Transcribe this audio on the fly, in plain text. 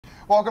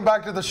Welcome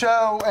back to the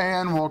show,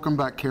 and welcome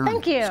back, Karen.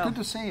 Thank you. It's good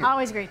to see you.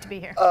 Always great to be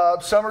here.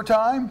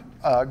 Summertime,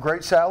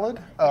 great salad.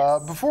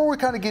 Yes. Before we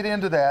kind of get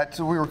into that,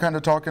 so we were kind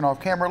of talking off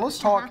camera, let's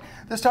talk,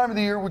 this time of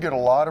the year we get a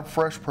lot of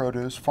fresh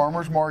produce,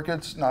 farmers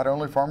markets, not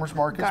only farmers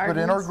markets, but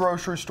in our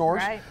grocery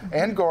stores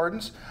and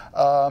gardens.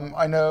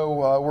 I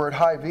know we're at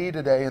HyVee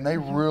today, and they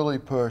really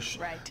push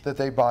that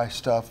they buy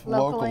stuff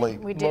locally.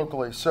 We do.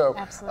 Locally. So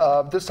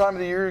this time of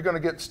the year, you're going to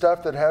get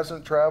stuff that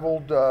hasn't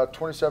traveled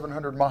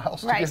 2,700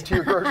 miles to get to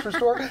your grocery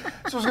store.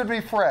 So it's going to be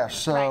fresh.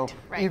 So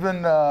even,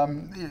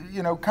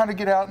 you know, kind of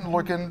get out and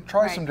look and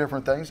try some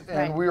different things.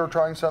 And we are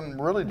trying something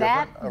really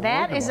different.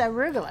 That is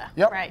arugula.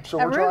 Yep. Right. So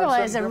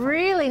arugula is a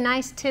really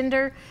nice,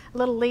 tender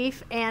little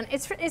leaf, and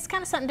it's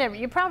kind of something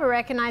different. You probably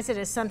recognize it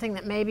as something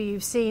that maybe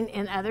you've seen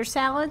in other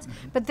salads,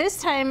 but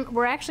this time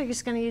we're actually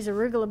just going to use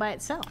arugula by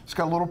itself. It's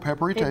got a little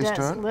peppery taste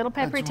to it. A little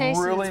peppery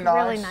taste. Really it's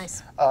nice. Really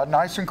nice.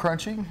 Nice and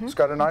crunchy. It's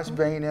got a nice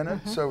vein in it,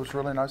 so it's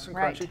really nice and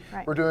crunchy.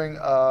 We're doing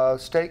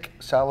steak,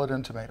 salad,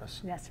 and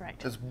tomatoes. That's right.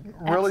 It's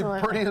really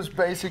pretty as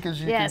basic as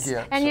you can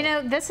get. And you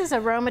know, this is a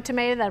Roma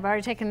tomato that I've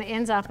already taken the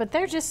ends off, but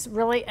they're just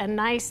really a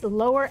nice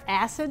lower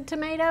acid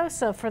tomato.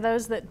 So for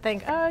those that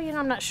think, oh, you know,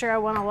 I'm not sure I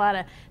want a lot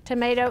of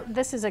tomato,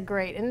 this is a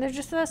great, and they're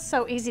just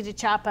so easy to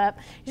chop up.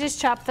 You just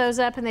chop those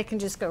up and they can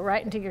just go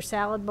right into your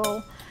salad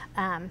bowl.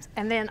 And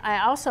then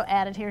I also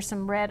added here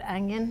some red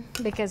onion,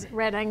 because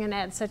red onion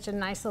adds such a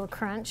nice little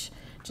crunch.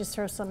 Just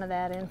throw some of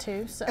that in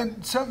too. So.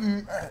 And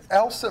something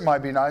else that might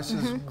be nice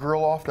is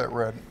grill off that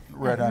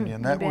red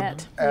onion. That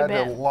would add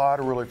a lot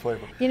of really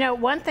flavor. You know,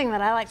 one thing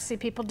that I like to see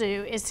people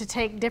do is to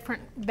take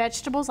different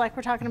vegetables, like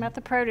we're talking about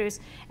the produce,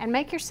 and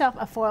make yourself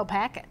a foil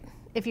packet.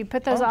 If you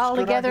put those all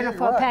together in a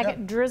foil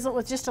packet, drizzle it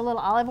with just a little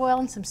olive oil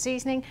and some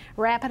seasoning,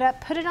 wrap it up,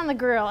 put it on the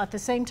grill at the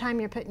same time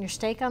you're putting your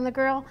steak on the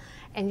grill,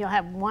 and you'll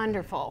have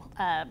wonderful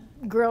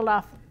grilled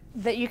off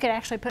that you could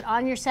actually put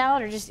on your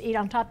salad or just eat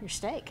on top of your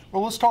steak.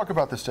 Well, let's talk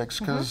about the steaks,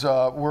 because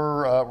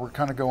we're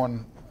kind of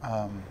going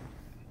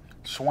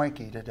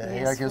swanky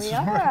today, I guess. We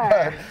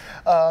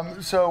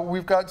are. So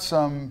we've got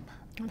some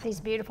these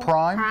beautiful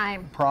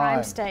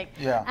prime steak.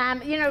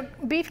 Yeah. You know,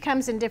 beef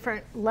comes in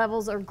different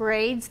levels or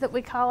grades that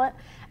we call it.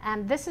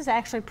 This is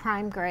actually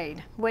prime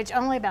grade, which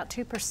only about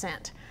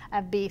 2%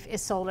 of beef is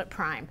sold at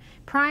prime.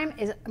 Prime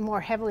is more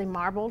heavily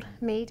marbled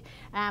meat,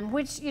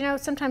 which, you know,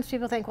 sometimes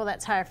people think, well,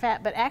 that's higher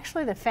fat, but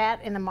actually the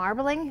fat in the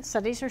marbling,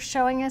 studies are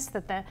showing us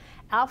that the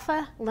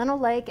alpha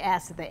linoleic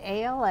acid, the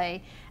ALA,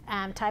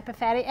 type of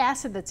fatty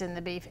acid that's in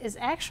the beef is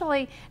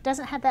actually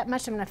doesn't have that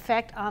much of an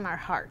effect on our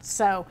hearts.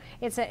 So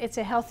it's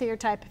a healthier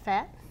type of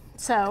fat.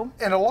 So,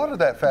 and a lot of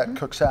that fat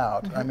cooks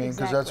out. I mean,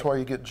 because that's why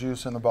you get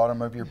juice in the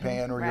bottom of your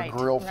pan, or your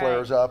grill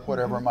flares up,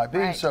 whatever it might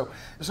be. So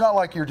it's not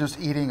like you're just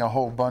eating a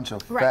whole bunch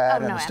of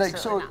fat in a steak.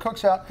 So it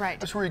cooks out.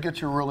 That's where you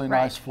get your really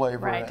nice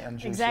flavor and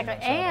juice. Exactly.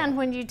 And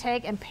when you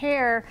take and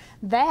pair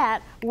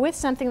that with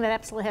something that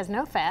absolutely has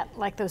no fat,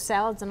 like those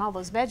salads and all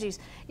those veggies,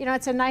 you know,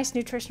 it's a nice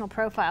nutritional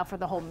profile for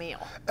the whole meal.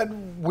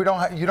 And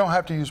you don't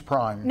have to use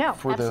prime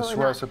for this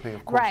recipe,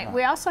 of course.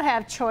 We also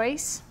have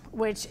choice,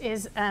 which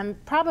is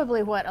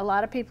probably what a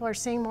lot of people are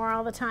seeing more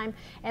all the time.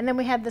 And then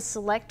we have the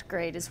select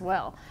grade as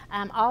well.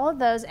 All of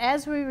those,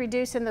 as we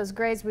reduce in those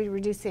grades, we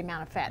reduce the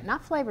amount of fat,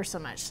 not flavor so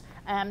much.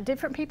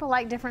 Different people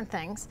like different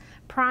things.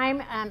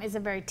 Prime is a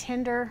very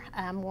tender,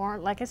 more,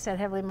 like I said,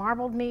 heavily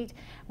marbled meat,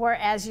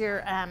 whereas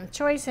your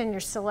choice and your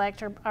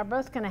select are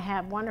both going to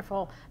have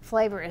wonderful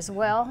flavor as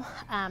well.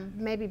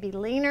 Maybe be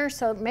leaner,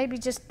 so maybe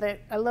just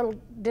a little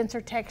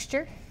denser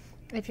texture,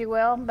 if you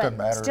will,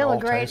 but still a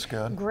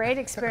great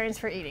experience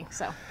for eating.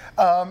 So,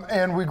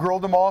 and we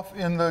grilled them off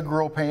in the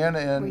grill pan,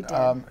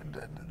 and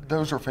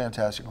those are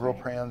fantastic. Grill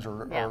pans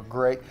are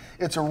great.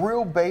 It's a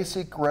real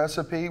basic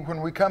recipe.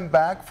 When we come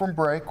back from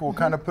break, we'll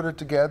kind of put it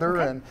together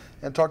and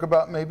talk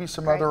about maybe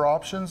some other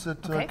options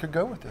that could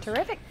go with this.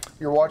 Terrific.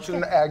 You're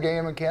watching Ag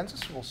AM in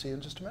Kansas. We'll see you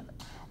in just a minute.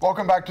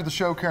 Welcome back to the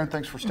show, Karen.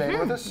 Thanks for staying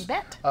with us. You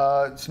bet.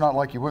 It's not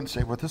like you wouldn't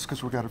stay with us,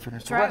 because we got to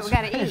finish the recipe. We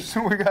got to eat.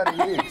 So we got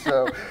to eat.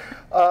 So,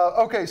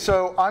 okay.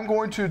 So I'm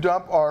going to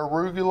dump our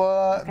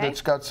arugula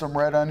that's got some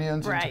red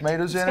onions and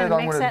tomatoes in it.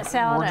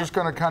 We're just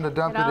going to kind of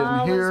dump it in here.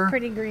 All those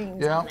pretty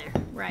greens on there.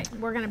 Right.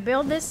 We're going to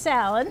build this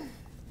salad.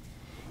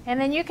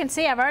 And then you can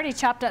see I've already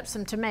chopped up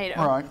some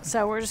tomato. Right.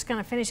 So we're just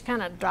going to finish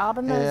kind of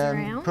daubing those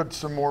around. Put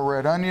some more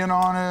red onion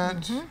on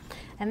it.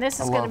 And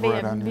this is going to be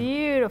a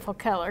beautiful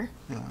color.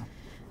 Yeah.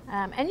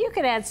 And you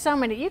could add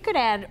you could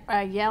add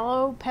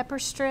yellow pepper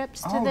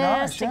strips to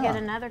this to get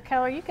another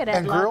color. You could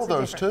add grill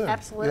those too.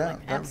 Absolutely. Yeah,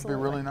 that would be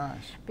really nice.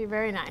 Be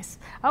very nice.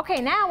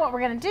 Okay, now what we're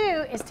going to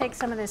do is take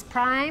some of this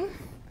prime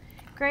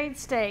grade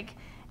steak,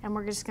 and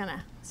we're just going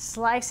to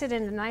slice it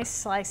into nice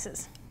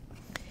slices.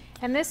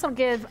 And this will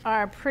give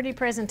our pretty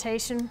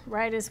presentation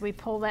right as we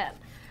pull that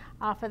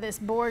off of this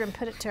board and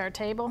put it to our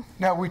table.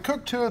 Now we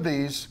cooked 2 of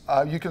these.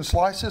 You can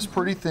slice this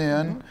pretty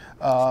thin,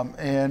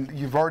 and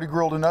you've already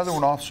grilled another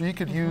one off, so you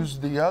could use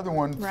the other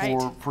one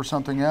for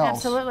something else.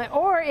 Absolutely.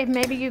 Or if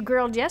maybe you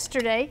grilled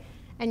yesterday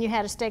and you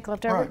had a steak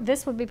left over,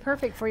 this would be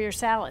perfect for your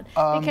salad,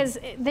 because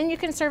then you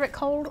can serve it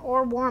cold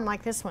or warm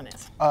like this one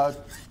is.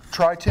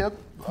 Tri-tip,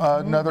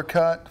 another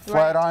cut,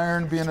 flat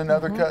iron being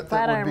another cut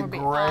that would be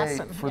great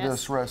for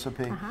this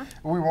recipe.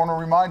 We want to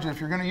remind you, if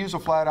you're going to use a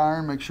flat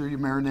iron, make sure you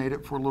marinate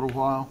it for a little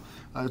while.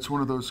 It's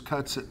one of those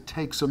cuts that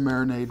takes a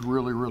marinade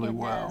really, really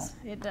well.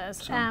 It does.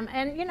 So.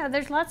 And you know,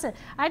 there's lots of,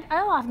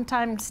 I'll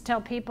oftentimes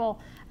tell people,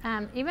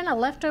 even a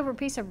leftover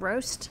piece of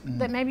roast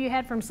that maybe you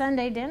had from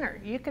Sunday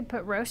dinner, you could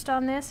put roast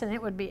on this and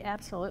it would be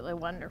absolutely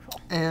wonderful.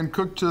 And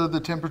cook to the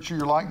temperature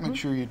you like. Make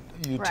sure you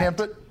temp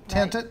it,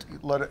 tint it,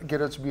 let it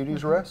get its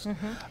beauty's rest.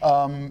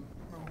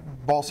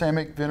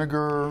 Balsamic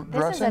vinegar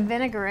dressing. This is a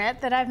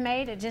vinaigrette that I've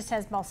made. It just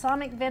has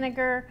balsamic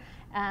vinegar,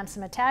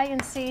 some Italian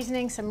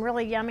seasoning, some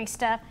really yummy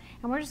stuff.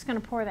 And we're just going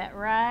to pour that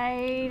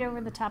right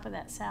over the top of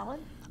that salad.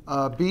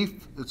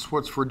 Beef, it's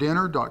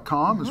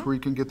whatsfordinner.com is where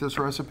you can get this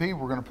recipe.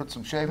 We're going to put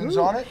some shavings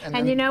on it.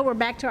 And you know, we're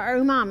back to our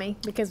umami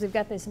because we've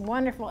got this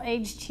wonderful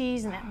aged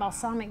cheese and that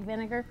balsamic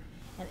vinegar.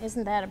 And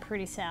isn't that a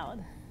pretty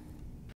salad?